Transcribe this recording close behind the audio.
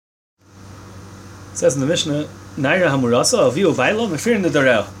says in the Mishnah, Naira Hamurasa, Aviu Vailo, Mefir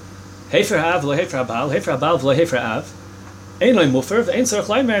Nedarim. Hefer Av, Lo Hefer Abal, Hefer Abal, Lo Hefer Av. Ein Lo Mufer, Ve'ein Tzarech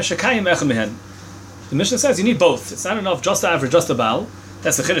Leimer, Shekayim Echem Mehen. The Mishnah says you need both. It's not enough just Av or just a Baal.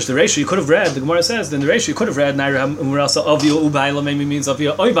 That's the Chiddush. The ratio you could have read, the Gemara says, then the ratio you could have read, Naira Hamurasa, Aviu Ubailo, maybe means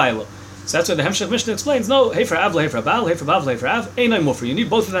Aviu Oy Bailo. So that's why the Hemshech Mishnah explains, no, Hefer Av, Lo Hefer Abal, Hefer Abal, Lo Hefer Av, Ein Lo Mufer. You need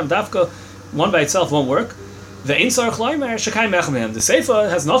both of them, Dafka, one by itself won't work. Ve'ein Tzarech Leimer, Shekayim Echem Mehen. The Seifa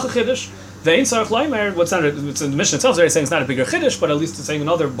has noch a Chiddush. Ve'ein Tzarech Leimer, what's not, it's in the Mishnah itself, it's saying it's not a bigger Chiddush, but at least it's saying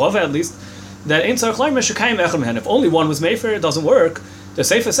another, Boehm at least, that Ein Tzarech Leimer, Shekayim Echem Mehen. If only one was Mefer, it doesn't work. The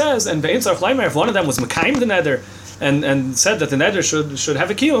Seifa says, and Ve'ein Tzarech Leimer, if one of them was Mekayim the Neder, and said that the Neder should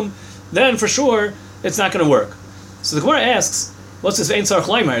have a Kiyum, then for sure, it's not going to work. So the Gemara asks, what's this Ve'ein Tzarech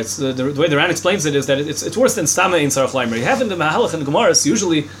Leimer? It's the way the Ran explains it is that it's worse than Stama Ein Tzarech Leimer. You have in the Mahalach and the Gemaras,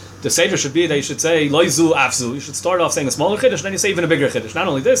 usually the Seder should be that you should say Loizu Afzu. You should start off saying a smaller Chiddush, then you say even a bigger Chiddush. Not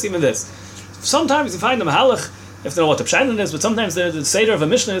only this, even this. Sometimes you find the Mahalach, if they know what the Pshanan is, but sometimes the Seder of a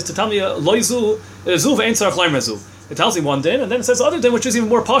Mishnah is to tell me Loizu Zu Ve'ein Tzarech Leimer Zu. It tells me one din, and then it says the other din, which is even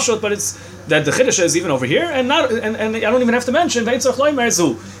more pashut, but it's that the Chiddush is even over here, and I don't even have to mention Ve'ein Tzarech Leimer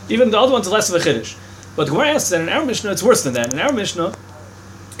Zu. Even the other one's less of a Chiddush. But the Gemara asks that in our Mishnah it's worse than that. In our Mishnah,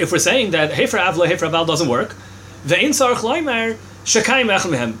 if we're saying that Hefer Avla, Hefer Abal doesn't work, Ve'ein Tzarech Leimer Shekayim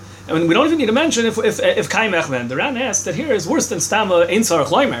Echem Mehen. I mean, we don't even need to mention if Kayim Echem Mehen. The Ran asks that here is worse than Stama Ein Tzarech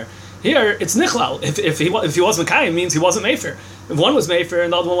Leimer. Here it's Nichlal. If he wasn't Mekayim, means he wasn't Mefer. If one was Mefer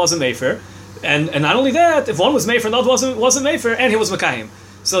and the other one wasn't Mefer, and not only that, if one was Mefer and the other wasn't Mefer and he was Mekayim.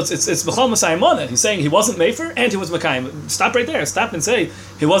 So it's B'chol Masayim Moneh. He's saying he wasn't Mefer and he was Mekayim. Stop right there. Stop and say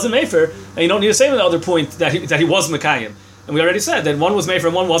he wasn't Mefer, and you don't need to say the other point that he was Mekayim. And we already said that one was Mefer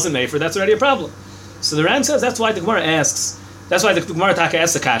and one wasn't Mefer. That's already a problem. So the Ran says that's why the Gemara asks. That's why the Gemara Taka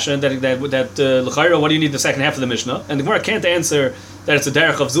asks the Kasha that L'chayra, what do you need the second half of the Mishnah? And the Gemara can't answer that it's a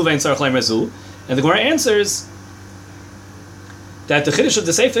derech of Zu Ve'ein Tzarech Leimer Zu. And the Gemara answers that the Chiddush of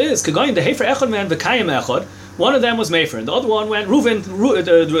the Seifa is K'goyin the Hefer Echad Man V'Kayim Echad. One of them was Mefer, and the other one went Reuven.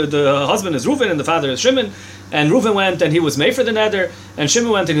 The husband is Reuven, and the father is Shimon. And Reuven went and he was Mefer the Neder, and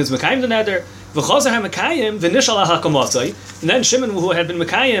Shimon went and he was Mekayim the Neder. V'chazar HaMekayim V'nishal HaKamasai. And then Shimon, who had been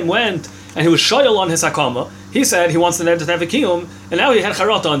Mekayim, went and he was shoyal on his hakama. He said he wants the Neder to have a kiyum, and now he had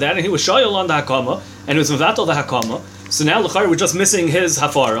charata on that, and he was shoyal on the hakama, and he was mevatel the hakama. So now l'chayr we're just missing his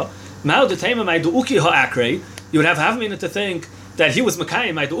hafara. Now the tema ma'duuki ha'akrei. You would have Havamina to think that he was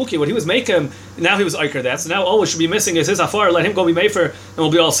Mekayim ma'duuki. What he was making, now he was Iker that. So now all we should be missing is his hafara. Let him go be mefer, and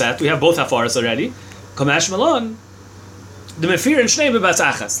we'll be all set. We have both hafaras already. Kamash malon. The mefir and shnei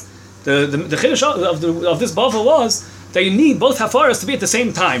bebatzachas. The chiddush of this bava was that you need both hafaras to be at the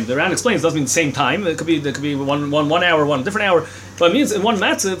same time. The Ran explains it doesn't mean the same time. There could be one hour, one different hour, but it means in one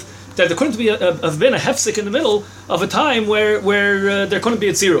matziv that there couldn't have been a hefsek in the middle of a time where there couldn't be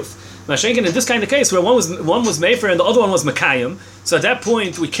a tziruf. Mashenkin, in this kind of case where one was mefer and the other one was mekayim, so at that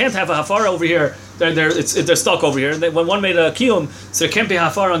point we can't have a hafara over here. They're stuck over here. When one made a kiyum, so there can't be a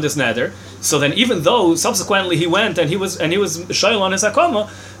hafara on this neder. So then, even though subsequently he went and he was shayil on his hakama,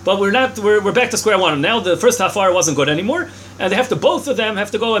 but we're back to square one. Now the first hafara wasn't good anymore, and both of them have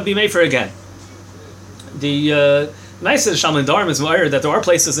to go and be mefer again. The nice Shalman Nedarim is that there are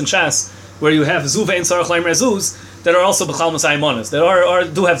places in Shas where you have Zu Ve'ein Tzarech Leimer Zuz that are also B'chal Masayim Monas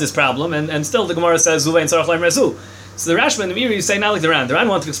that do have this problem, and still the Gemara says Zu Ve'ein Tzarech Leimer Zu. So the Rashba and the Meiri say not like the Ran. The Ran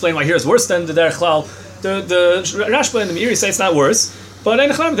wanted to explain why here is worse than the Derech Klal. The Rashba and the Meiri say it's not worse, but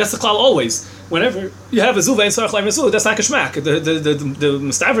that's the Klal always. Whenever you have a Zu Ve'ein Tzarech Leimer Zu, that's not Kishmak. The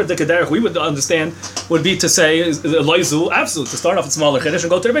Mustavra the Kederech we would understand would be to say Loizu Avzu, to start off with smaller Chiddush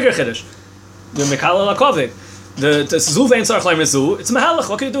and go to the bigger Chiddush. The Mekala Lakovid. The Zu Ve'ein Tzarech Leimer Zu, it's Mahalach.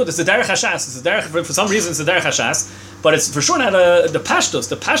 What can you do? It's the Derech Hashas. It's the Derech, for some reason it's the Derech Hashas, but it's for sure not the Pashtus.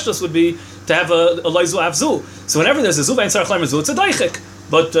 The Pashtus would be to have a Loizu Avzu. So whenever there's a Zu Ve'ein Tzarech Leimer Zu, it's a Daichik.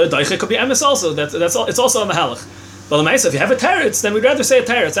 But Daichik could be Emes also. That's all. It's also a Mahalach. Well, if you have a teretz, then we'd rather say a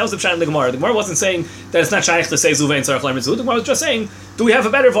teretz. That was the pshat in the Gemara. The Gemara wasn't saying that it's not shaykh to say Zu Ve'ein Tzarech Leimer Zu. The Gemara was just saying, do we have a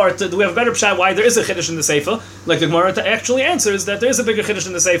better vart? Do we have a better pshat why there is a chiddush in the seifa? Like the Gemara actually answers that there is a bigger chiddush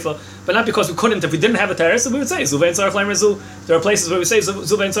in the seifa, but not because we couldn't. If we didn't have a teretz, then we would say Zu Ve'ein Tzarech Leimer Zu. There are places where we say Zu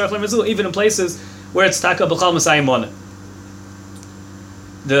Ve'ein Tzarech Leimer Zu, even in places where it's taka b'chal masayim moneh.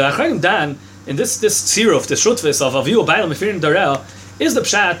 The Achronim Dan in this tziruf, this shutvis of Aviu Bailam Mefir Nedarim is the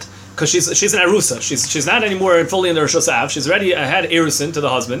pshat. Because she's an arusa, she's not anymore fully in the Rishus Av. She's already had erusin to the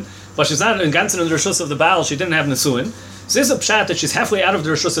husband, but she's not in ganzen in the Rishus of the Baal. She didn't have nesuin. So this is a pshat that she's halfway out of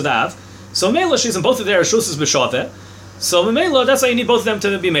the Rishus of the Av. So Mela, she's in both of their Rishus b'shaveh. So Mela, that's why you need both of them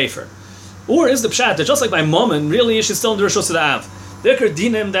to be mefer. Or is the pshat that just like by Momen, really she's still in the Rishus of the Av. The ikar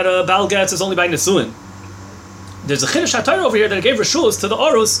dinim that a Baal gets is only by nesuin. There's a chiddush hatayr over here that gave Rishus to the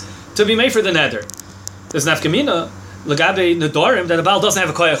Orus to be mefer the neder. There's nafkamina legabe nedarim that a Baal doesn't have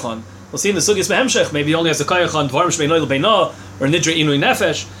a koyach on. We'll see in the sugis behemshech, maybe he only has a koyach on dvarim shbeinoil beino or nidra inui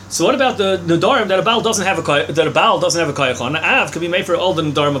nefesh. So what about the nedarim that a Baal doesn't have a koyach on? Av could be made for all the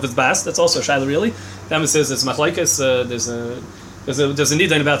nedarim of his bas. That's also a shaila really. That says it's machlekes. There's a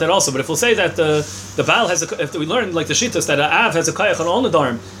nidain about that also. But if we'll say that the Baal has if we learn like the shittas that a Av has a koyach on all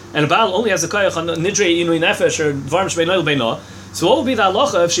nedarim and a Baal only has a koyach on nidra inui nefesh or dvarim shbeinoil beino. So what would be the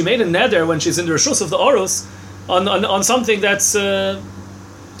halacha if she made a neder when she's in the reshus of the orus on something that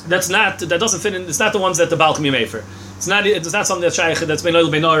doesn't fit in? It's not the ones that the Baal can be made for. It's not something that's shaykh that's beinoil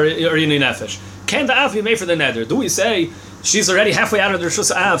beino or inui nefesh. Can the Av be made for the neder? Do we say she's already halfway out of the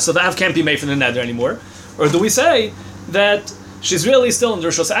reshus Av, so the Av can't be made for the neder anymore, or do we say that she's really still in the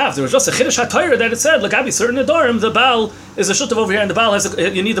reshus Av? There was just a chiddush haTorah that it said, like Abi certain nedarim, the Baal is a shutav over here, and the Baal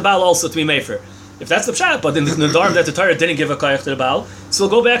you need the Baal also to be made for. If that's the pshat, but in the nedarim that the Torah didn't give a koyach to the Baal, so we'll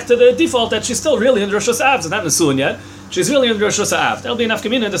go back to the default that she's still really in the reshus Av. It's not nesuin yet. She's really in the reshus Av. That'll be enough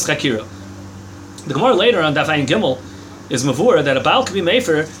kamina in this chakira. The Gemara later on Daf Ayin Gimel is mavur that a Baal can be made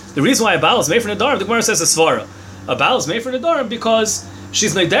for. The reason why a Baal is made for nedarim, the Gemara says a svara. A Baal is made for nedarim because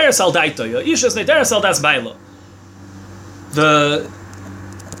she's nederes al daito. Isha is nederes al das bailo.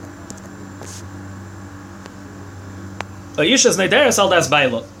 Isha is nederes al das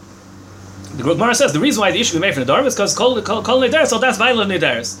bailo. The Gemara says the reason why the issue be made for nedarim is because kol nederes al das bailo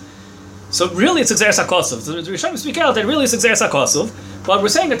nederes. So really it's exeres hakosov. The Rishonim speak out that really it's exeres hakosov. But we're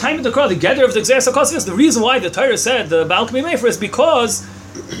saying the time of the Torah, the gather of the exeres hakosov is the reason why the Torah said the Baal can be made for is because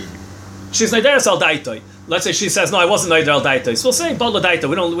she's nederes al daitoi. Let's say she says, no, I wasn't neder al daitoi. So we'll say bal daitoi.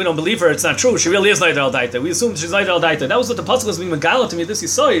 We don't believe her. It's not true. She really is neder al daitoi. We assume she's neder al daitoi. That was what the pasuk was being megala to me. This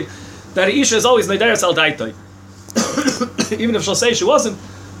is soid that Isha is always nederes al daitoi. Even if she'll say she wasn't,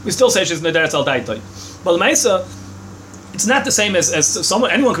 we still say she's nederes al daitoi. But L'maisa, it's not the same as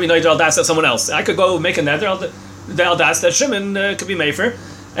anyone can be neder al das as someone else. I could go make a neder al das that Shimon could be made for,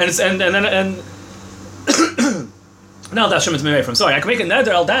 and now that Shimon's made from. Sorry, I can make a neder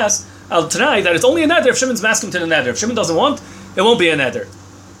al das al tanai that it's only a neder if Shimon's masking to the neder. If Shimon doesn't want, it won't be a neder.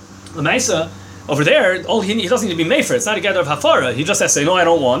 The Maisa over there, he doesn't need to be made for. It's not a gather of hafara. He just has to say no, I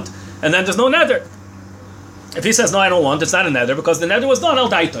don't want, and then there's no neder. If he says no, I don't want, it's not a neder because the neder was done al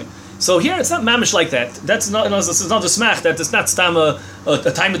daitoi. So here it's not mamish like that. That's not. This is not the smach. That it's not stam a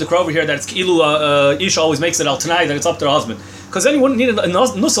time of the crow over here. That it's kilu isha always makes it al tanai that it's up to her husband. Because then you wouldn't need a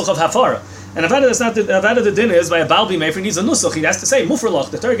nusach of hafara. And avada that's not the avada the din is by a Baal bemefer he needs a nusach. He has to say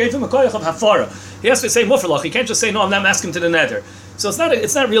mufralach. The Torah gave him a koyach of hafara. He has to say mufralach. He can't just say no. I'm not asking to the neder. So it's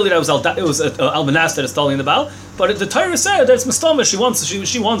not really that it was almanas that is telling the Baal. But the Torah said that it's mistama. She wants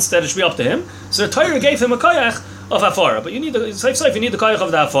that it should be up to him. So the Torah gave him a koyach of hafara. But you need the safe you need the koyach of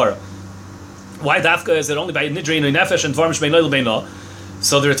the hafara. Why dafka is it only by nidra inui nefesh and dvarim shbeinoil beino?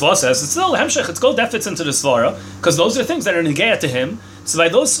 So the Ritva says it's still hemshech. It's go fits into the svara because those are things that are negayah to him. So by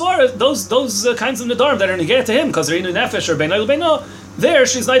those svara, those kinds of nedarim that are negayah to him because they're inui nefesh or beinoil beino, there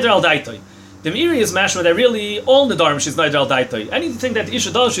she's neider al daitoi. The Meiri is mashma that really all nedarim she's neider al daitoi. Anything that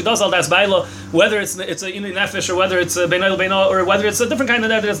Isha does, she does al das bailo, whether it's a inui nefesh or whether it's a beinoil beino or whether it's a different kind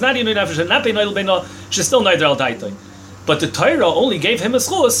of neder. It's not inui nefesh and not beinoil beino. She's still neider al daitoi. But the Torah only gave him a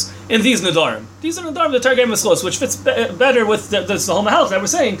schus in these nedarim. These are nedarim the Torah gave him a schus, which fits better with the whole mahalach that we're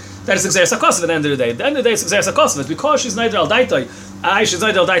saying that it's exeres hakosov at the end of the day. At the end of the day, it's exeres hakosov because she's neider al daitoi. She's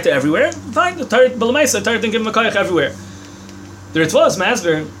neider al daitoi everywhere. Fine, the Torah didn't give him a koyach everywhere. The Ritva is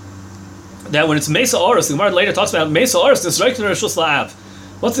masber that when it's mesa oros, the Gemara later talks about mesa oros nisroikner reshus la'av.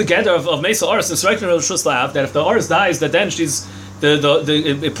 What's the gather of mesa oros nisroikner reshus la'av? That if the oros dies, that then she's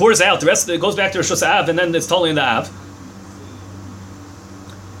it pours out. The rest of it goes back to reshus la'av, and then it's totally in the av.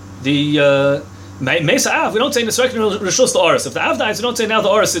 The Mesa Av, we don't say Nisrekner Rishus the Oris. If the Av dies, we don't say now the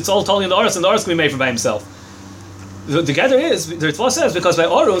Oris, it's all totally in the Oris, and the Oris can be made for by himself. The gather is, the Ritva says, because by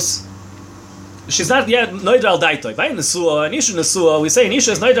Oris, she's not yet Noider al Daitoi. By Nesua, and Isha Nesua, we say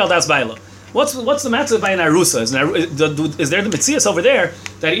Nisha is Noider al Das Baila. What's the matter by an Arusa? Is there the Metzias over there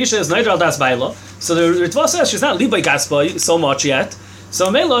that Isha is Noider al Das Baila? So the Ritva says she's not Libay Gaspa so much yet. So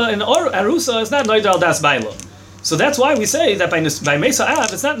Mela in Arusa is not Noider al Das Baila. So that's why we say that by Mesa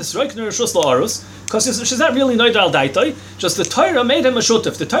Av, it's not Nisroikner Rishus La'orus, because she's not really Noider al Daitoi, just the Torah made him a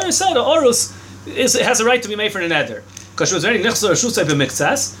Shutif. The Torah said Orus has a right to be made for an Eder, because she was very Nichsa Rishusay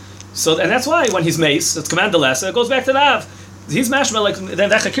b'miktzas. So, and that's why when he's Mace, it's command the lesser, it goes back to the Av. He's mashma, like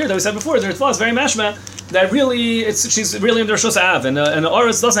that Chakir that we said before, the Ritva is very mashma, that really, she's really in the Rishus Av, and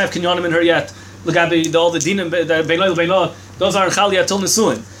Orus doesn't have kinyonim in her yet. L'gabi, all the dinim, beinoil beino, those aren't chaliyah till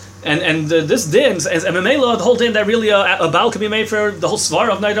Nesuin. And this din, as Memela, the whole din that really a Baal can be made for the whole svar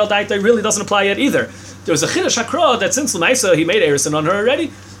of Neider al Daitoi really doesn't apply yet either. There was a Chiddush Hakra that since L'maisa he made Erison on her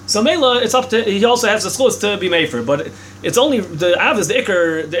already, So Mela, it's up to, he also has the schus to be mefer, but it's only, the Av is the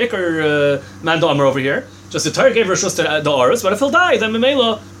Iker man domer over here. Just the Torah gave Rishus to the Oros, but if he'll die, then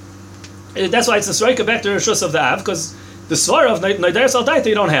Mela, that's why it's a strike back to Rishus of the Av, because the Svara of Neideres al Daita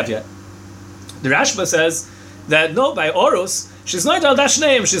you don't have yet. The Rashba says that no, by Oros, she's Neider al Das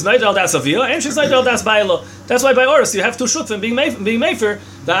Shneim, she's Neider al Das Avia, and she's Neider al Das Bailo. That's why by Oros you have two Shutfim being mefer,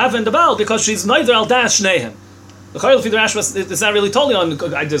 the Av and the Baal, because she's Neider al Das Shneim. The Chayil Fid Rashba, it's not really totally on,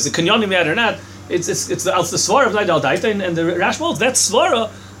 there's a Kinyonim yet or not, it's the Svara of Neider al Daita, and the Rashba holds that Svara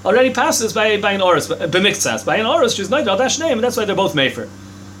already passes by an Oros, b'miktsas. By an Oros, she's Neider al Das Shneim, and that's why they're both mefer.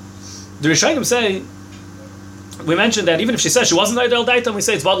 The Rishonim say, we mentioned that even if she says she wasn't Neider al Daita, we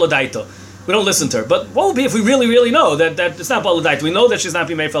say it's Batla Daita. We don't listen to her. But what would be if we really, really know that it's not Batla Daita? We know that she's not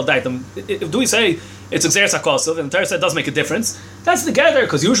being mefer al Daita. Do we say it's Exeres HaKosov, and the Torah said it does make a difference? That's the gather,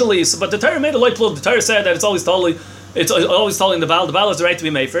 because usually, but the Torah made a light plug. The Torah said that it's always telling the Baal has the right to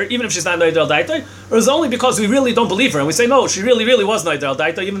be mefer, even if she's not Neider al Daita, or is it only because we really don't believe her, and we say, no, she really, really was Neider al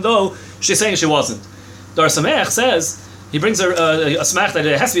Daita, even though she's saying she wasn't. The Or Sameach says, he brings her a smach that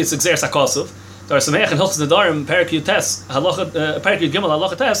it has to be Exeres HaKosov. The Or Sameach in Hilchos Nedarim, Perek Yud Gimel,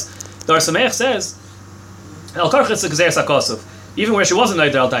 Halacha Tes, the Or Sameach says, El Karchitz Exeres HaKosov, even where she wasn't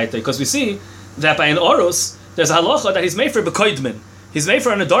Neider al Daita, because we see that by an Oros, there's a halacha that he's made for Bekoidmin. He's made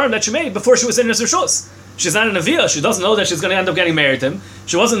for an Nedarim that she made before she was in his Rishus. She's not an Aviyah, she doesn't know that she's going to end up getting married to him.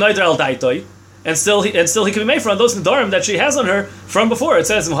 She wasn't Neider al Daita, and still he can be made for on those Nedarim that she has on her from before. It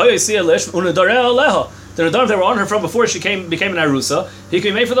says, the Nedarim that were on her from before she became an Arusa, he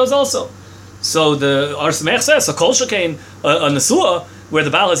can be made for those also. So the Or Sameach says, a Kol Shekain, a Nesua, where the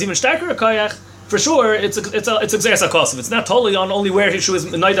Baal has even starker a Koyach, for sure, it's Exeres HaKosov. It's not totally on only where she was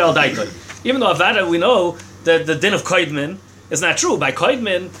Neider al Daita. Even though Avada, we know that the din of Koidmin is not true. By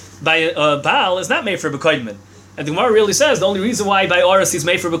Koidmin, by Baal, is not made for Bekoidmin. And the Gemara really says the only reason why by Oros he's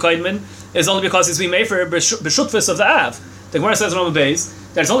made for Bekoidmin is only because he's being made for B'shutfis of the Av. The Gemara says in Rama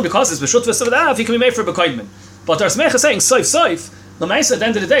Beis that it's only because it's B'shutfis of the Av he can be made for Bekoidmin. But Or Sameach is saying, Soif, L'maisa, at the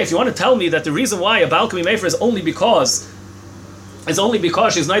end of the day, if you want to tell me that the reason why a Baal can be made for is only because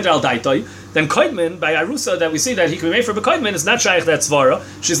she's Neider al Daita, then Koidmin, by Arusa, that we see that he can be made for Bekoidmin, is not Shaykh that Svara,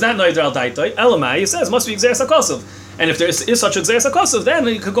 she's not Neider al Daita, Elamai, he says, must be Exeres HaKosov. And if there is such Exeres HaKosov, then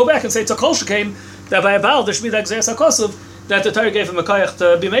you could go back and say, it's a Kol Shekain, that by a Baal, there should be the Exeres HaKosov, that the Torah gave him a Koyach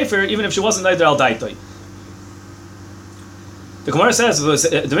to be made for, even if she wasn't Neider al Daita. The Gemara says,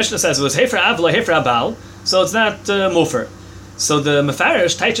 the Mishnah says, it was Hefer Av, Hefer Abal, so it's not Mufer. So the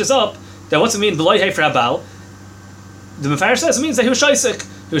Mefarish teaches up that what's it mean, B'loi Hefer Abal? The Mefarish says it means that he was Shaisik.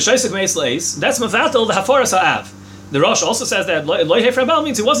 He was Shaisik Meis Leis. That's Mevatel, the Haforas Ha'av. The Rosh also says that Loi Hefer Abal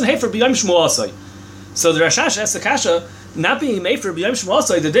means he wasn't Hefer B'yom Shmuel Asai. So the Rashash asks the Kasha, not being Mefer B'yom Shmuel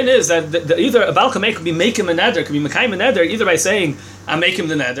Asai, the din is that either a Baal can be make him a Neder, can be Mekayim a Neder, either by saying, I make him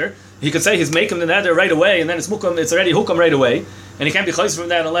the Neder. He could say he's making the Neder right away, and then it's already Hukam right away, and he can't be Chayz from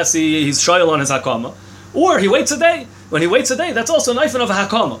that unless he's Shoyal on his Hakama. Or he waits a day. When he waits a day, that's also a knife of a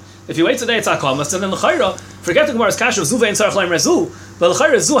Hakama. If he waits a day, it's Hakama. So then L'chayra, forget the Gemara's Kasha of Zuva and Sarach Laim Rezu, but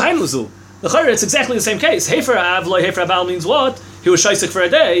L'chayra is Zu Hainu Zu. L'chayra, it's exactly the same case. Hefer Av, Loi Hefer Abal means what? He was Shaisik for a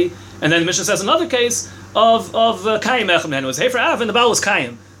day, and then the Mishnah says another case of Kayim Echem, and it was Hefer Av, and the Baal was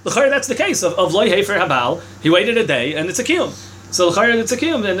Kayim. L'chayra, that's the case of Loi Hefer Habal. He waited a day, and it's a Kiyum. So L'chayra, it's a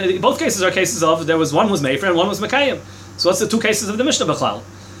Kiyum, and both cases are cases of, one was Mefer, and one was Mekayim. So what's the two cases of the Mishnah B'chlal?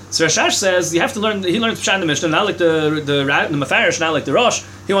 So Rashash says you have to learn. He learns Pshat in the Mishnah, not like the Mefarish, not like the Rosh.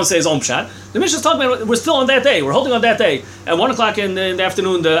 He wants to say his own Pshat. The Mishnah is talking about we're still on that day. We're holding on that day. At 1 o'clock in the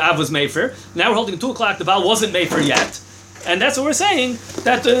afternoon, the Av was Mefer. Now we're holding at 2 o'clock. The Baal wasn't Mefer yet, and that's what we're saying.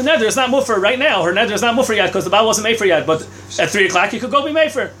 That the Neder is not Mufer right now. Her Neder is not Mufer yet because the Baal wasn't Mefer yet. But at 3 o'clock, he could go be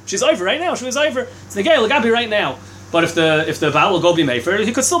Mefer. She's over right now. She was over. It's Negei Lagabi right now. But if the Baal will go be Mefer,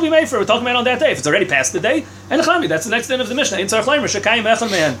 he could still be Mefer. We're talking about on that day. If it's already past the day, and Chami, that's the next din of the Mishnah. In Tzarech Leimer Shekayim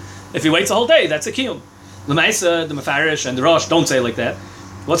Echel Man. If he waits a whole day, that's a kiyum. The Maisa, the Mefarish, and the Rosh don't say like that.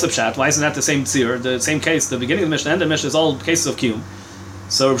 What's the pshat? Why isn't that the same tzir? The same case, the beginning of the Mishnah and the Mishnah is all cases of kiyum.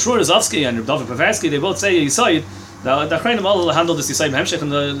 So Rav Shmuel Rozovsky and Rav David Pavarsky, they both say Yisoid. The Achrayim all handle this Yisoid Hemshech, and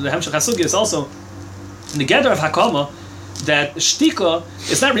the Hemshech Hasugi is also in the gather of Hakama that Shtika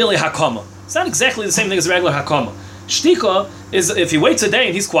is not really Hakama. It's not exactly the same thing as regular Hakama. Shtika is if he waits a day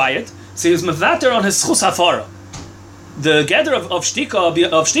and he's quiet, so he's mevater on his schus hafara. The gather of Shtika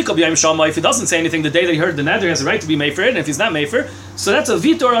b'yayim shama, if he doesn't say anything the day that he heard the Neder, he has a right to be Mefer, and if he's not Mefer, so that's a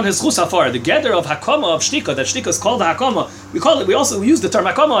vitor on his chus hafar. The gather of Hakama of Shtika, that Shtika is called a Hakama. We use the term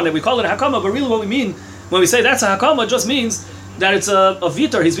Hakama on it, we call it a Hakama, but really what we mean when we say that's a Hakama just means that it's a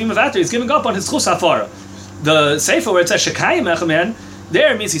vitor, he's being mevater, he's giving up on his chus hafar. The Sefer where it says Shekayim Echamen,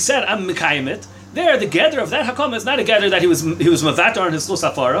 there means he said, I'm Mekayim it. There, the gather of that hakama is not a gather that he was mavatar on his schus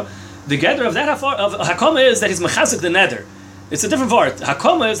hafara. The gather of that hakama is that he's mechazik the neder. It's a different word.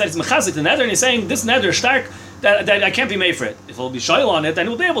 Hakama is that he's mechazik the neder, and he's saying this neder stark that I can't be made for it. If he'll be shoyl on it, then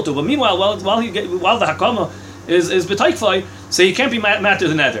he'll be able to. But meanwhile, while the hakama is betaikfai, so he can't be matter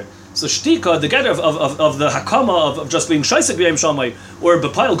the neder. So shtika, the gather of the hakama of just being shaisik b'yem shamay, or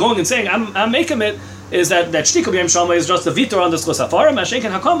b'pile going and saying I'm making it, is that shtika b'yem shamay is just the vitor on the schus hafara.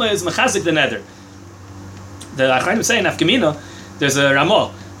 Mashenken hakama is mechazik the neder. The Achronim say in Afkamina, there's a Ramah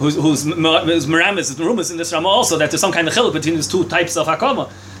who's meramis, the rumors in this Ramah also that there's some kind of chiluk between these two types of hakama.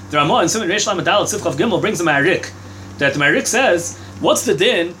 The Ramah in Simon Reish Lamed Daled Sivchav Gimel brings a Ma'arik, that the Ma'arik says, what's the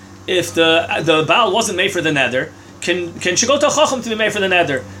din if the Baal wasn't made for the neder? Can she go to a Chacham to be made for the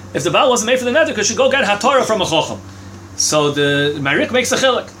neder? If the Baal wasn't made for the neder, could she go get Hatorah from a Chacham? So the Ma'arik makes a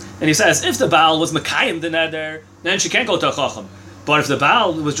chiluk, and he says, if the Baal was Mekayim the neder, then she can't go to a Chacham. But if the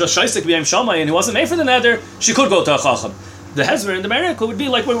Baal was just shaisik b'yem shamay and he wasn't made for the neder, she could go to a chacham. The hezmer and the Ma'arik would be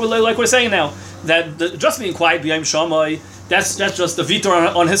like we're saying now, that just being quiet b'yem shamay, that's just the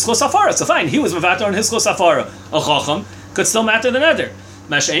vitor on his chus hafara. So fine, he was mevator on his chus hafara. A chacham could still matter the neder.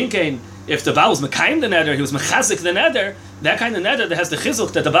 Mashein kain, if the Baal was mekayim the neder, he was mechazik the neder. That kind of neder that has the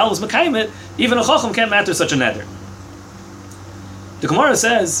chizuk that the Baal was mekayim it, even a chacham can't matter such a neder. The Gemara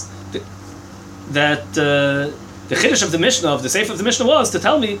says that. The chiddush of the Mishnah, of the sefer of the Mishnah, was to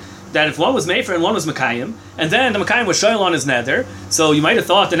tell me that if one was mefer and one was mekayim, and then the mekayim was shoyl on his neder, so you might have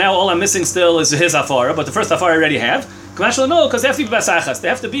thought that now all I'm missing still is his hafara, but the first hafara I already have. Kamashal no, because they have to be basachas. They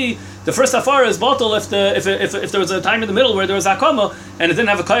have to be the first hafara is bottle if there was a time in the middle where there was hakama and it didn't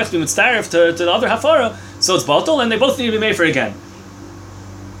have a koyach to be mitzaref to the other hafara, so it's bottle, and they both need to be mefer again.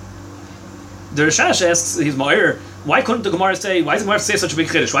 The Rishash asks, he's ma'ir, why couldn't the Gemara say, why does the Gemara say such a big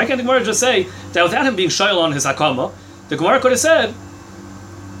chiddush? Why can't the Gemara just say that without him being shoyl on his hakama, the Gemara could have said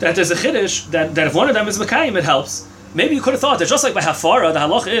that there's a chiddush that if one of them is mekayim, it helps. Maybe you could have thought that just like by hafara, the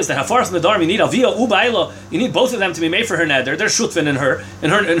halach is that hafara nedarim, you need avia u'ba'ila, you need both of them to be made for her neder. They're shutvin in her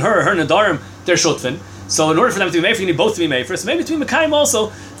nedarim, they're shutvin. So in order for them to be made for, you need both to be made for. So maybe to be mekayim also,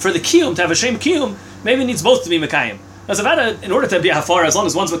 for the kiyum, to have a shem kiyum, maybe it needs both to be mekayim. In order to be a hafara, as long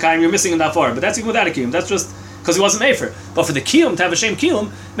as one's mekayim, you're missing in the hafara. But that's even without a kiyum. That's just because he wasn't made for. But for the kiyum, to have a shem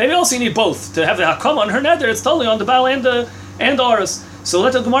kiyum, maybe also you need both. To have the hakama on her neder, it's totally on the Baal and the Aras. So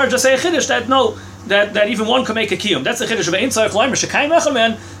let the Gemara just say a chiddush that no, that even one can make a kiyum. That's the chiddush of ein tzarich loimer shekayim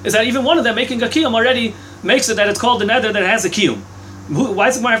echamen, is that even one of them making a kiyum already makes it that it's called the neder that has a kiyum. Why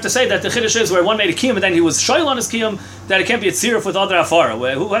does the Gemara have to say that the chiddush is where one made a kiyum and then he was shoyl on his kiyum, that it can't be a tziruf with other hafara?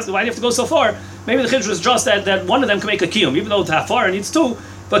 Why do you have to go so far? Maybe the chiddush was just that one of them can make a kiyum, even though the hafara needs two,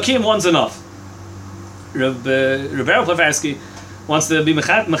 but kiyum one's enough. Rabbi Plavarsky wants to be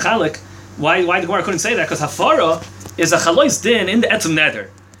mechalik. Why the Gemara couldn't say that? Because hafara is a chalois din in the etzem neder.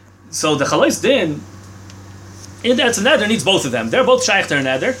 So the chalois din in the etzem neder needs both of them. They're both shaykh to her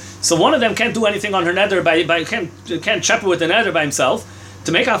neder. So one of them can't do anything on her neder can't chop it with the neder by himself.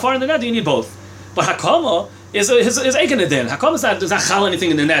 To make hafara in the neder, you need both. But hakama is eigen din. Hakama does not chal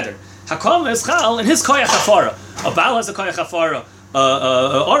anything in the neder. Hakama is chal in his koyach hafara. A Baal has a koyach hafara.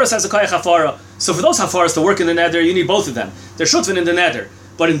 Oros has a koyach hafara. So for those hafaras to work in the neder, you need both of them. They're shutvin in the neder.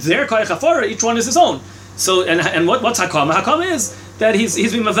 But in their koyach hafara, each one is his own. So and what's hakama? Hakama is that he's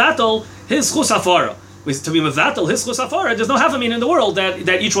been mevatel his chus hafara. To be mevatel his chus hafara, there's no havamin in the world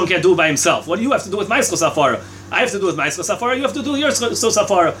that each one can't do it by himself. What do you have to do with my chus hafara? I have to do with my chus hafara. You have to do your chus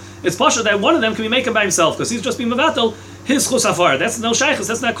hafara. It's pasha that one of them can be making by himself because he's just been mevatel his chus hafara. That's no shaykhs.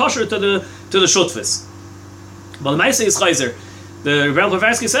 That's not kosher to the shutfis. But the ma'aseh is chayzer. The Rabbi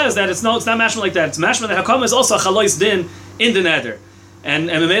Plavarsky says that it's not mashma like that. It's mashma that hakama is also a chalois din in the neder. And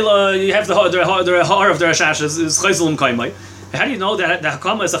Memela, you have the har of the Rashash is chayzelim kaimai. How do you know that the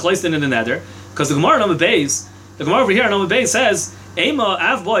hakama is a chalois din in the neder? Because the Gemara on the Gemara over here on the Beis says, Ema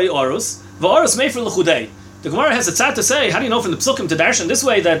av boy orus, v'orus mefer l'chudei. The Gemara has a tzad to say, how do you know from the psukim to darshan this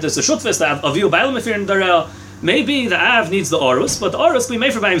way that there's a shutfis that aviu bailam mefir in darel? Maybe the av needs the orus, but the orus can be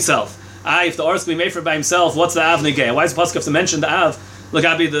made for by himself. If the orus can be made for by himself, what's the av negeh? Why does the pasuk have to mention the av?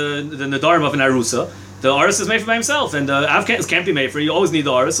 Lagabi the nedarim of an arusa. The orus is made for by himself, and the av can't be made for. You always need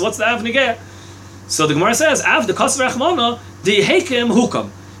the orus. What's the av negeh? So the Gemara says, av the kos rachmana the hekim hukam.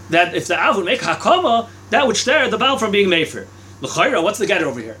 That if the av would make hakama, that would stare the Baal from being made for. L'chayra, what's the getter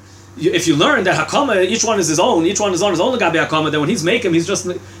over here? If you learn that hakama, each one is his own, each one is on his own lagabi hakama, then when he's making, he's just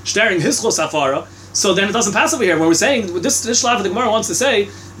staring his chos hafara. So then it doesn't pass over here. When we're saying this shlav of the Gemara wants to say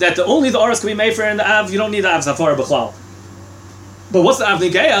that only the oros can be made for in the av, you don't need the av's hafara b'chlal. But what's the av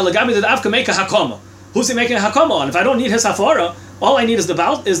nigeya? Lagabi that the av can make a hakama. Who's he making a hakama on? If I don't need his hafara, all I need is the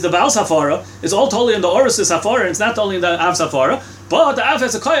Baal's hafara. It's all totally in the oros' hafara, and it's not totally in the av's hafara. But the Av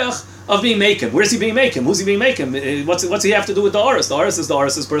has a koyach of being making. Where's he being making? Who's he being making? What's he have to do with the Oris? The Oris is the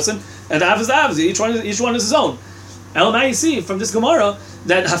Oris's person, and the Av is the Av. Each one is his own. Now you see from this Gemara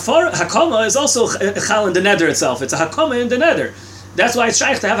that Hakama is also Chal in the Neder itself. It's a Hakama in the Neder. That's why it's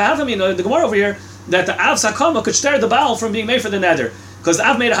shaykh to have a Havamina, the Gemara over here, that the Av's Hakama could stare the Baal from being made for the Neder. Because the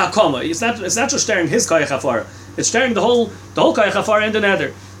Av made a Hakama. It's not just staring his Koyach Hafara. It's staring the whole Koyach Hafara in the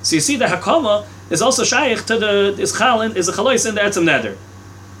Neder. So you see the Hakama is also shaykh to is a Chalois in the Etzem Neder.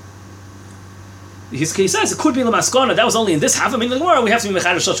 He says it could be the Maskana. That was only in this Havamina. The Gemara we have to be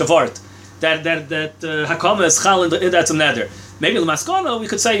Mechadish such a Vart. That Hakama is Chal in the Etzem Neder. Maybe the Maskana we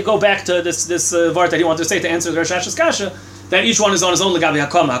could say you go back to this Vart that he wanted to say to answer the Rosh Hashem's Kasha. That each one is on his own Legabi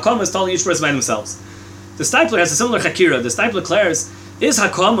Hakama. Hakama is telling each person by themselves. The Stipler has a similar Chakira. The Stipler declares, is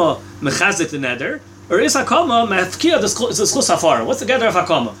Hakama Mechazik the Neder, or is Hakama Mefkia the Schus Hafara? What's the gather of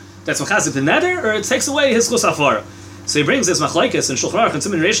Hakama? That's Mechazik the Neder, or it takes away his Schus Hafara? So he brings this Machlaikis in Shulchan Aruch and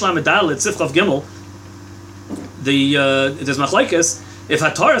Siman Reish Lamed Daled Sifchav Gimel. There's Machlaikis if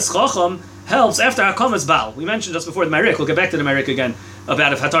Hataras Chacham helps after Hakama's Baal. We mentioned just before the Marik. We'll get back to the Marik again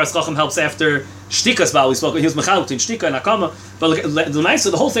about if Hataras Chacham helps after Shtika's Baal. He was Mechal between Shtika and Hakama. But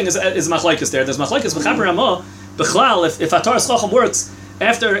the whole thing is Machlaikis there. There's Machlaikis Mechaber Ramah Bechlal if Hataras Chacham works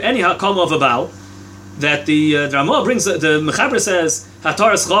after any Hakama of a Baal. That the Ramah brings the Mechaber says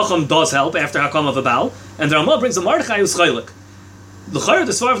Hataras Chacham does help after Hakama of a Baal, and the Ramah brings the Mordechai who's Chaylik. The Chayr,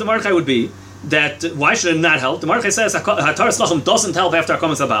 the Svar of the Mordechai would be that why should it not help? The Mordechai says Hataras Chacham doesn't help after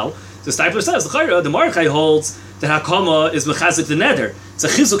Hakama of a Baal. The Stipler says the Mordechai holds that Hakama is mechazik the Neder. It's a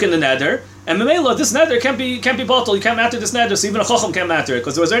chizuk in the Neder, and Memela this Neder can't be bottled. You can't matter this Neder, so even a Chacham can't matter it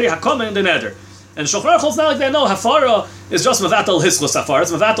because there was already Hakama in the Neder. And Shulchan Aruch holds not like that. No, Hafara is just Mavatal his Chus Hafara.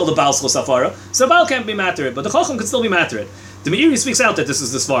 It's Mavatal the Baal's Chus Hafara. So the Baal can't be mattered, but the Chacham could still be mattered. The Meiri speaks out that this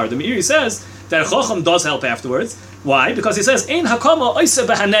is the Svar. The Meiri says that a Chacham does help afterwards. Why? Because he says Ein Hakama Oise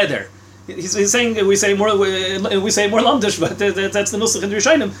Behaneder. He's saying we say more lamdish, but that's the nusach in the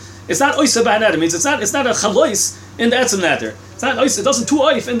Rishonim. It's not oisa b'haneder. It means it's not a chalois in the etzem neder. It's not oisa. It doesn't tu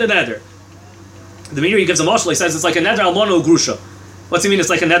oif in the neder. The Meiri gives a mashal. He says it's like a neder almono grusha. What's he mean? It's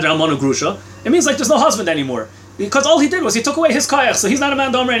like a neder almono grusha. It means like there's no husband anymore because all he did was he took away his kayach, so he's not a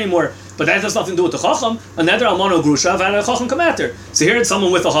man domer anymore. But that has nothing to do with the chacham. A neder almono grusha and a chacham kamater. So here it's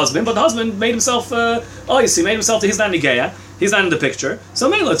someone with a husband, but the husband made himself ois. He made himself. He's not nigeya. He's not in the picture. So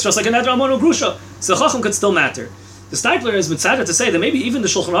Mela, it's just like a Neder Almono Grusha. So Chacham could still matter. The Stipler is mitzvah to say that maybe even the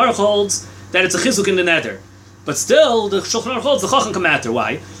Shulchan Aruch holds that it's a chizuk in the Neder. But still, the Shulchan Aruch holds the Chacham can matter.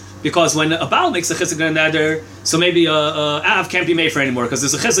 Why? Because when a Baal makes a chizuk in the Neder, so maybe a Av can't be made for anymore because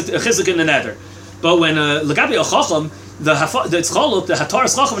there's a chizuk in the Neder. But when Legabi a Chacham, the Tzcholuk, the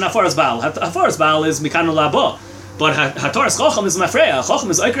Hataras Chacham and Hafaras Baal. Hafaras Baal is Mikanu Laba. But Hataras Chacham is Mafreya. Chacham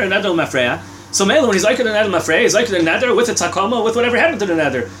is Iker and Neder Mafreya. So Mela, when he's Iker the Neder Mafrei, he's Iker the Neder with its Hakama, with whatever happened to the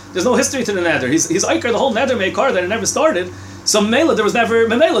Neder. There's no history to the Neder. He's Iker the whole Neder Meikar that it never started. So Mela, there was never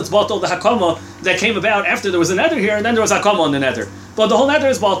Mela. It's bottled the Hakama that came about after there was a Neder here, and then there was Hakama on the Neder. But the whole Neder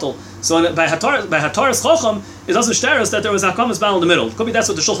is bottled. So by Hataras Chacham, it doesn't stir us that there was Hakama's Baal in the middle. Could be that's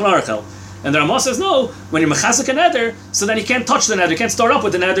what the Shulchan Aruch held. And the Ramah says no. When you're mechazik a neder, so then you can't touch the neder. You can't start up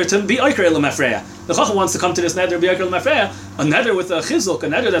with the neder to be oiker el mafreya. The chacham wants to come to this neder be oiker el mafreya. A neder with a chizuk, a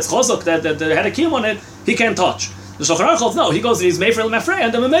neder that's chazuk that had a kiyum on it, he can't touch. The Shulchan Aruch holds no. He goes and he's made for el mafreya,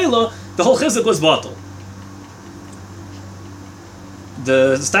 and the memela, the whole chizuk was bottled.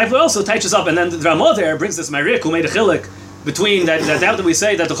 The Stipler also touches up, and then the Ramah there brings this Marik who made a chilik between that we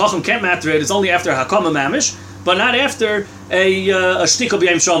say that the chacham can't matter it. It's only after hakama mamish, but not after a shtika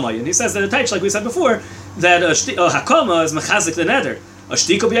b'yayim shomai. And he says that a taich, like we said before, that a hakama is mechazik the neder. A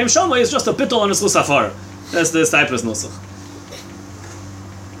shtika b'yayim shomai is just a bittul on a schus hafara. That's the Stipler's nusach.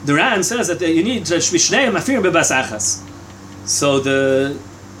 The Ran says that you need shvishnei mafir bebas achas. So the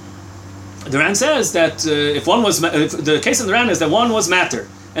Ran says that if the case in the Ran is that one was matter,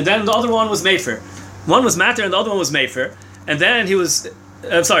 and then the other one was mefer. One was matter and the other one was mefer, and then he was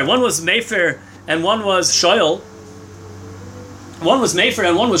one was mefer and one was shoyal. One was mefer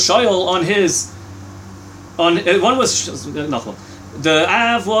and one was shoyal on his. One was the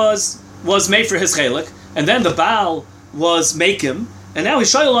Av was mefer his chelik, and then the Baal was makim, and now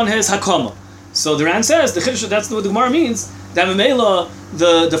he's shoyal on his hakama. So the Ran says the chiddush, that's what the Gemara means. That Memela,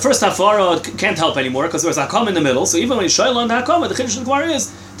 the first hafara can't help anymore because there's hakam in the middle. So even when he's shoyal on the hakama, the chiddush of the Gemara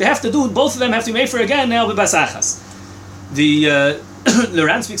is they have to do both of them have to be made for again now with basachas. The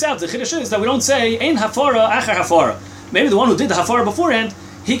Ran speaks out. The chiddush is that we don't say ein hafara achar hafara. Maybe the one who did the hafara beforehand,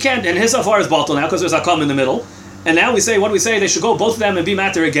 he can't, and his hafara is bottled now because there's hakam in the middle. And now we say what do we say? They should go both of them and be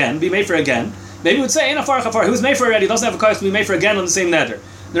matter again, be made for again. Maybe we'd say ein hafara hafara. He was made for already. He doesn't have a koyach to be made for again on the same neder.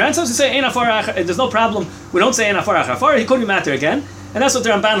 The Ran says we say ein hafara. There's no problem. We don't say ein hafara hafara. He could be matter again, and that's what the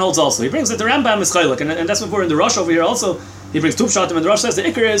Ramban holds also. He brings that the Rambam is chaylik, and that's what we're in the Rosh over here also. He brings two pshatim, and the Rosh says the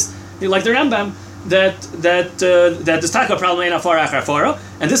ikar is like the Rambam that there's taka problem ein hafara hafara,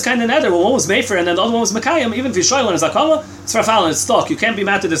 and this kind of neder, well, one was mefer and then the other one was mekayim. Even if he's shoyl and his akama, it's farfal and it's stuck. You can't be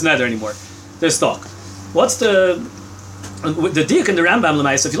mad to this neder anymore. They're stuck. What's the dik in the Rambam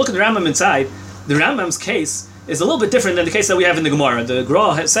l'maisa? If you look at the Rambam inside, the Rambam's case is a little bit different than the case that we have in the Gemara. The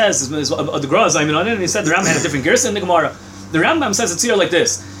Gra says the Gra is on it, and he said the Rambam had a different gersa in the Gemara. The Rambam says it's here like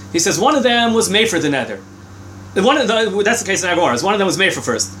this. He says one of them was made for the nether. That's the case in our Gemara. One of them was made for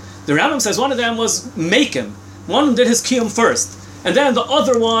first. The Rambam says one of them was makim. One did his kiyum first, and then the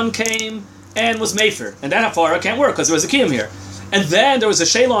other one came and was mefer, and that hafara can't work because there was a kiyum here, and then there was a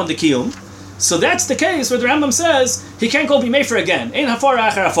shayla on the kiyum. So that's the case where the Rambam says he can't go be mefer again. Ein hafara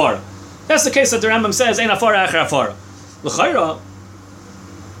acher hafara. That's the case that the Rambam says ein hafara acher hafara.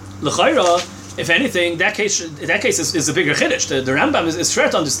 L'chayra, if anything, that case is a bigger chiddush. The Rambam is fair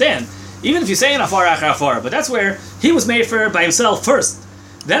to understand, even if you say ein hafara acher hafara. But that's where he was mefer by himself first.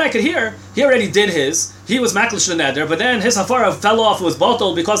 Then I could hear he already did his. He was maklish the neder, but then his hafara fell off, was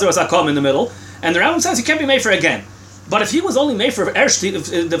bottled because there was a akom in the middle. And the Rambam says he can't be mefer again. But if he was only made for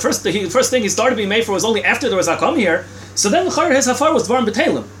the first thing he started being made for was only after there was akom here, so then his hafar was dvarim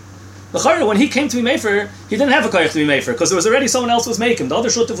b'telim. When he came to be made for, he didn't have a koyach to be made for because there was already someone else was making. The other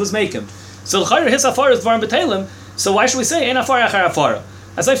shutuf was making. So his hafar is dvarim b'telim. So why should we say ein hafar achar hafara?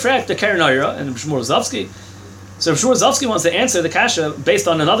 As I fracked the Karen Oira and Shmuel Zavsky. So Shmuel Zavsky wants to answer the kasha based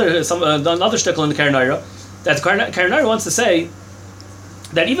on another shtickle in the Karen Oira. That the Karen Oira wants to say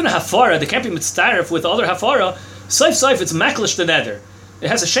that even a hafara, they can't be mitzdarif with the other hafara. Saif, it's maklish the neder. It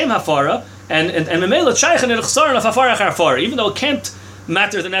has a shem hafara, and memela shaykh and chsaron of hafara hafara. Even though it can't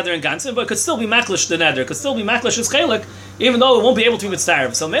matter the neder in ganzen, but it could still be maklish the neder. It could still be maklish his chelik, even though it won't be able to be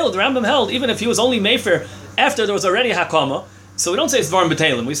mitzdarif. So mela the Rambam held even if he was only mefer after there was already hakama. So we don't say it's dvarim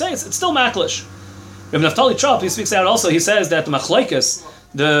b'telim. We say it's still maklish. Rabbi Naftali Trop, he speaks out also. He says that the machlekes,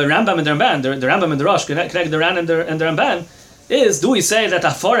 the Rambam and the Ramban, the Rambam and the Rosh connect the Ran and the Ramban, is do we say that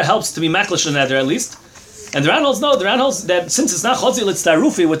hafara helps to be maklish the neder at least? And the Ran holds no. The Ran holds that since it's not chozil, it's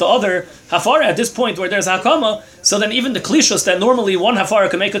tarufi with the other hafara at this point where there's hakama. So then even the klishos that normally one hafara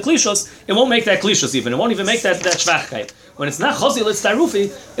can make a klishos, it won't make that klishos even. It won't even make that shvachkeit. When it's not chozil, it's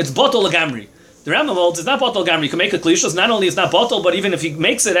tarufi. It's botol agamri. The Rambam holds it's not botol agamri. You can make a klishos. Not only it's not botol, but even if he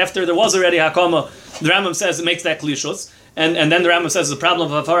makes it after there was already hakama, the Rambam says it makes that klishos. And then the Rambam says the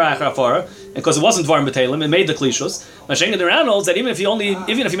problem of hafara achar hafara, because it wasn't dvarim b'telim, it made the klishos. Mashenga the Rambam holds that even if he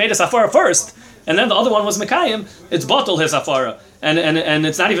made a hafara first, and then the other one was mekayim, it's bottled his hafara, and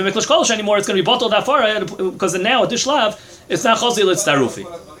it's not even miklish kolish anymore. It's going to be bottled hafara because now at this shlav it's not chozil, it's tarufi.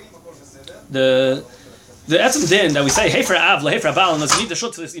 The etzem din that we say hefer av lehefer abal, unless you need the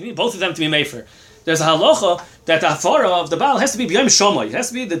shutz, you need both of them to be mefer. There's a halacha that the hafara of the baal has to be b'yom shomai. It has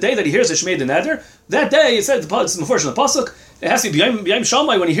to be the day that he hears the shmei the neder. That day, it said it's mefurish in the pasuk. It has to be b'yom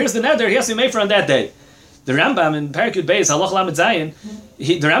shomai. When he hears the neder, he has to be mefer on that day. The Rambam in Parakut Beis halacha lamed zayin,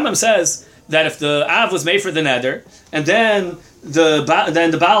 the Rambam says that if the Av was made for the neder, and then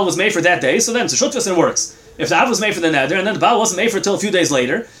the Baal was made for that day, so then it's a shutfus and it works. If the Av was made for the neder, and then the Baal wasn't made for until a few days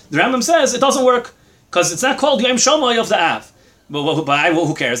later, the Rambam says it doesn't work, because it's not called Yom Shomai of the Av. But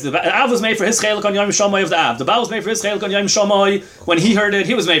who cares? The Av was made for his chelik on Yom Shomai of the Av. The Baal was made for his chelik on Yom Shomai. When he heard it,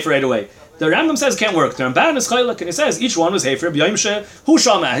 he was made for right away. The Rambam says it can't work. The Ramban is chelik, and he says each one was hefer b'yom who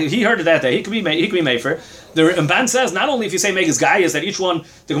shama. He heard it that day. He could be made for. The Ramban says not only if you say megas guy is that each one.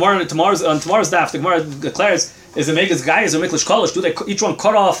 The Gemara on tomorrow's daf. The Gemara declares is a megas guy is a miklish kolish. Do they each one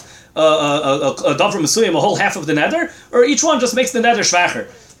cut off a dam from a whole half of the nether, or each one just makes the nether shvacher?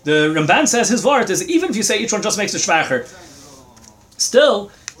 The Ramban says his vart is even if you say each one just makes the shvacher,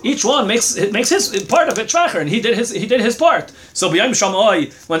 still. Each one makes his part of it shvacher, and he did his part. So b'yom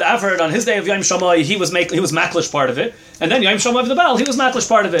Shammai, when the Av heard on his day of Yom Shammai, he was maklish part of it, and then Yom Shammai of the Baal, he was maklish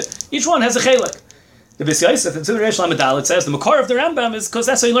part of it. Each one has a chelik. The Bis Yosef in Reish Lamed Dal, it says the makar of the Rambam is because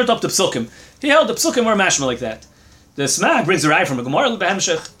that's how he learned up the psukim. He held the psukim were mashma like that. The Smag brings a rai from a Gemara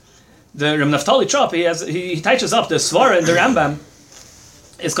l'behemshech. The Reb Naftali Trop he teaches up the svara in the Rambam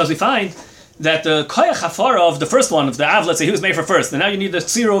is because we find that the koyach hafara of the first one of the Av, let's say he was made for first, and now you need the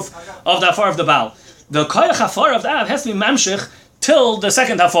tziruf of the hafara of the Baal. The koyach hafara of the Av has to be mamshich till the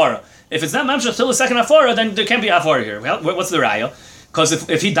second hafara. If it's not mamshich till the second hafara, then there can't be hafara here. Well, what's the raya? Because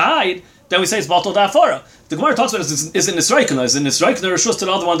if he died, then we say it's bottled hafara. The Gemara talks about is in Nisraikana. Is in Nisraikana reshus to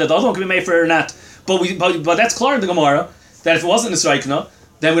the other one that the other one can be made for or not? But that's clear in the Gemara that if it wasn't Nisraikana,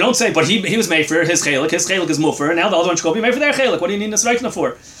 then we don't say. But he was made for his chelik. His chelik is mufer, and now the other one should go be made for their chelik. What do you need Nisraikana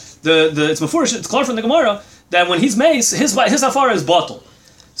for? It's mafurish. It's clear from the Gemara that when he's mace, his hafara is bottle.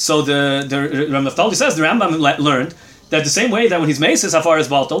 So the Rambam says the Rambam learned that the same way that when he's mace, his hafar is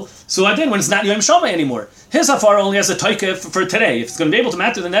baltal. So adin when it's not Yom Shomai anymore, his hafar only has a toike for today. If it's going to be able to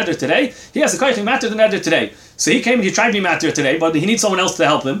matter the neder today, he has a koich to matter the neder today. So he came and he tried to be matter today, but he needs someone else to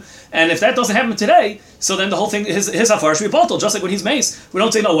help him. And if that doesn't happen today, so then the whole thing, his hafar should be baltal. Just like when he's mace, we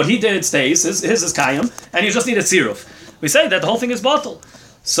don't say no, what he did stays. His is kayim, and you just need a tziruf. We say that the whole thing is baltal.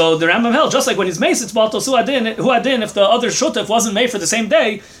 So the Rambam held, just like when he's mace, it's baltal. So who adin if the other shutef wasn't made for the same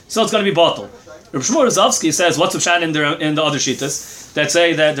day, so it's going to be baltal. Rabbi Shmuel Rozovsky says, what's Pshat in the other shitas that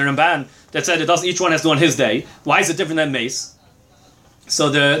say that the Ramban that said it doesn't, each one has to do on his day. Why is it different than mace? So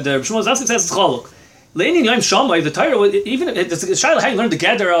the Rabbi Shmuel Rozovsky says it's chaluk. Le'inin Yom Shomai, the Torah, even if it's Shaila, how you learn the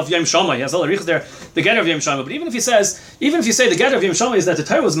gather of Yom Shomai, he has all the riches there, the gather of Yom Shomai. But even if you say the gather of Yom Shomai is that the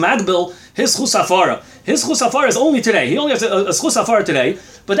Torah was magbil his chus hafara. His chus hafara is only today. He only has a chus hafara today.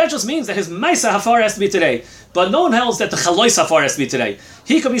 But that just means that his maisa hafara has to be today. But no one holds that the chalois hafara has to be today.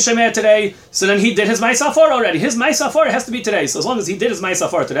 He could be shemeh today, so then he did his maisa hafara already. His maisa hafara has to be today. So as long as he did his maisa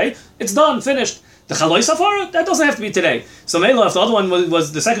hafara today, it's done, finished. The chalois hafara, that doesn't have to be today. So Mela, if the other one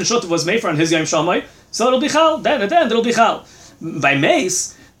was the second shut was made for on his Yom Shomai, so it'll be chal. Then it'll be chal. By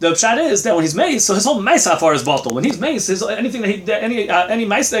mace, the pshat is that when he's mace, so his whole mace hafar is bottle. When he's mace, anything that any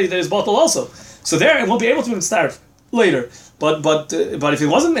mace that is bottle also. So there it won't be able to even starve later. But if he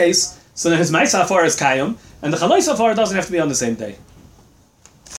wasn't mace, so then his mace hafar is kayim, and the chalais hafar doesn't have to be on the same day.